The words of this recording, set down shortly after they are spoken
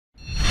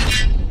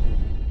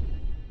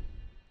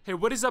Hey,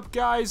 what is up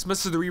guys?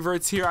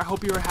 MrTheRevertz here. I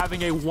hope you are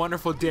having a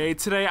wonderful day.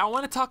 Today I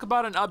want to talk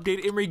about an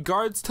update in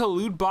regards to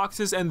loot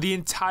boxes and the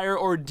entire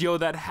ordeal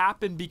that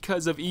happened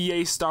because of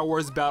EA Star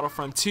Wars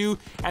Battlefront 2,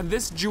 and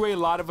this drew a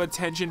lot of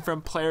attention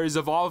from players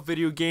of all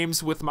video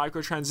games with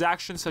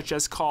microtransactions such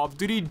as Call of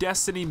Duty,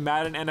 Destiny,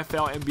 Madden,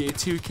 NFL, NBA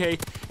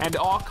 2K, and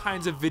all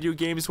kinds of video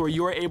games where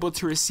you are able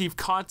to receive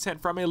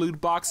content from a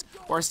loot box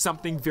or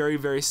something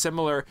very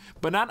similar.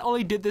 But not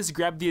only did this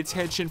grab the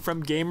attention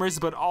from gamers,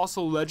 but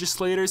also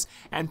legislators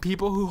and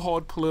people who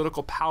hold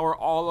political power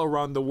all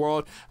around the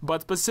world,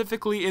 but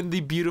specifically in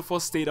the beautiful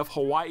state of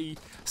Hawaii.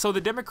 So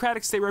the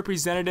Democratic state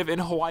representative in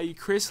Hawaii,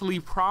 Chris Lee,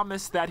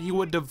 promised that he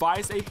would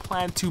devise a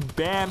plan to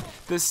ban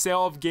the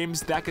sale of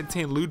games that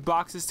contain loot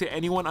boxes to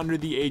anyone under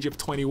the age of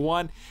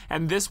 21,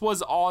 and this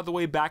was all the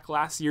way back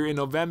last year in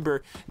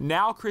November.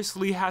 Now Chris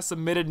Lee has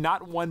submitted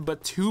not one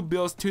but two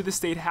bills to the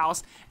state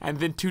house and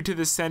then two to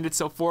the Senate,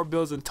 so 4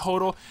 bills in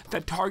total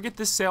that target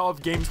the sale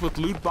of games with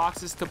loot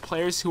boxes to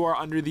players who are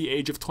under the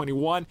age of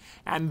 21,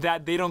 and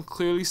that they don't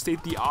clearly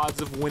state the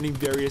odds of winning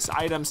various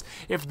items.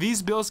 If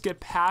these bills get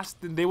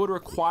passed, then they would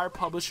require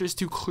publishers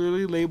to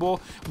clearly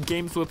label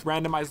games with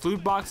randomized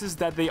loot boxes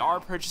that they are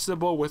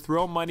purchasable with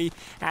real money,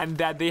 and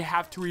that they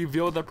have to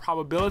reveal the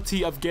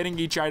probability of getting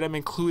each item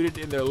included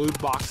in their loot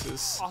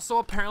boxes. Also,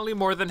 apparently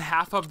more than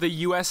half of the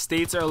US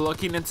states are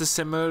looking into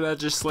similar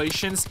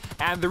legislations,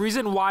 and the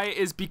reason why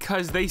is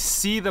because they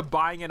see the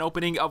buying and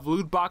opening of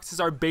loot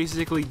boxes are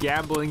basically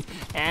gambling,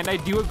 and I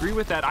do agree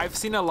with that. I've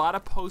seen a lot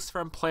of posts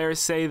from players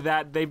say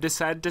that they've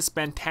decided to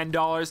spend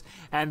 $10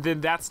 and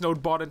then that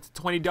snowballed into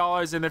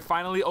 $20 and then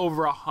finally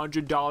over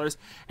 $100,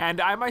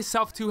 and I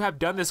myself too have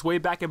done this way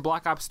back in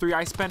Black Ops 3.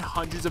 I spent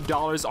hundreds of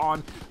dollars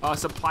on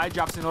supply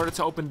drops in order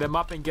to open them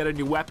up and get a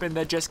new weapon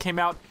that just came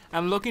out,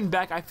 and looking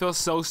back I feel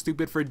so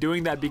stupid for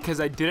doing that because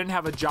I didn't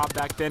have a job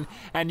back then,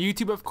 and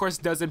YouTube of course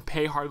doesn't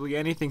pay hardly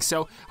anything,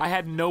 so I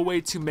had no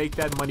way to make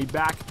that money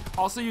back.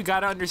 Also, you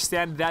gotta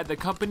understand that the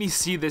companies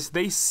see this,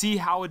 they see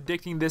how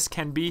addicting this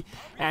can be,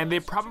 and they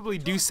probably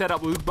do set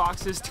up loot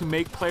boxes to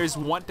make players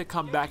want to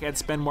come back and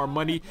spend more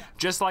money,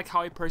 just like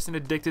how a person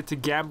addicted to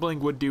gambling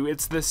would do.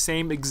 It's the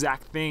same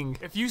exact thing.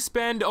 If you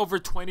spend over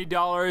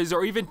 $20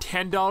 or even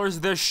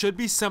 $10, there should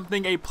be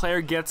something a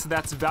player gets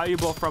that's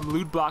valuable from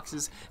loot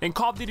boxes. In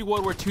Call of Duty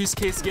World War II's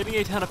case, getting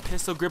a ton of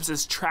pistol grips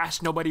is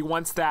trash, nobody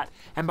wants that,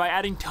 and by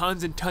adding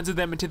tons and tons of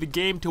them into the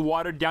game to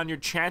water down your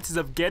chances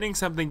of getting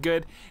something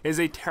good is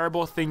a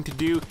terrible thing to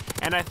do.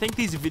 And I think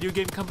these video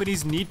game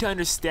companies need to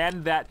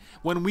understand that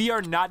when we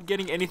are not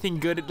getting anything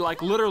good,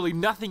 like literally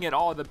nothing at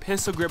all, the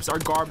pistol grips are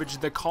garbage,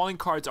 the calling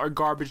cards are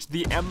garbage,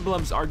 the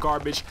emblems are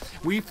garbage,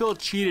 we feel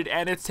cheated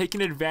and it's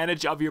taking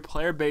advantage of your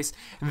player base.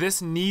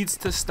 This needs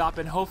to stop,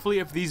 and hopefully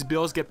if these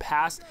bills get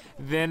passed,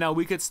 then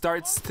we could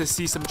start to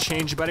see some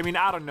change. But I mean,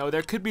 I don't know,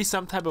 there could be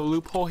some type of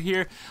loophole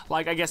here,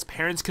 like I guess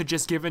parents could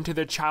just give in to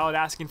their child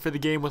asking for the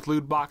game with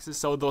loot boxes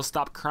so they'll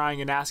stop crying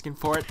and asking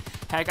for it.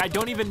 Heck, I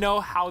don't even know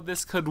how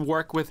this could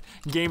work with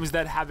games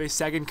that have a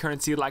second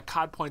currency like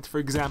COD points, for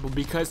example,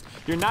 because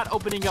you're not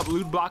opening up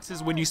loot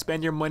boxes when you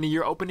spend your money,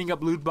 you're opening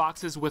up loot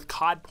boxes with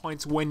COD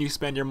points when you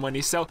spend your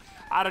money. So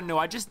I don't know,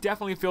 I just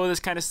definitely feel this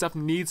kind of stuff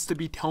needs to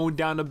be toned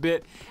down a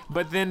bit.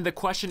 But then the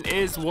question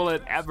is, will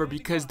it ever?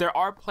 Because there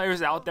are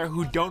players out there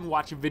who don't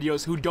watch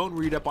videos, who don't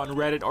read up on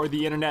Reddit or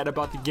the internet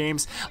about the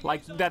games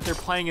like that they're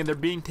playing, and they're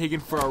being taken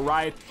for a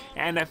ride.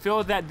 And I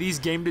feel that these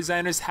game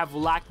designers have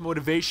lacked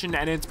motivation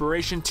and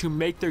inspiration to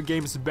make their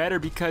games better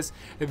because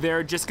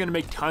they're just going to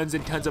make tons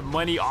and tons of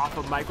money off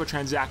of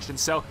microtransactions.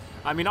 So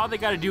I mean, all they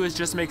gotta do is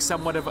just make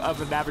somewhat of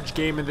an average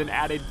game and then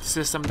add a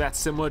system that's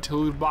similar to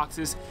loot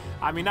boxes.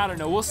 I mean, I don't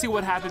know, we'll see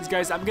what happens,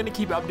 guys. I'm gonna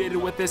keep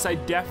updated with this. I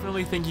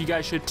definitely think you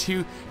guys should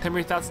too. Tell me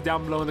your thoughts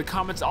down below in the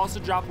comments. Also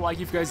drop a like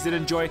if you guys did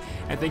enjoy,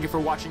 and thank you for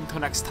watching. Until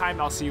next time,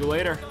 I'll see you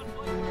later.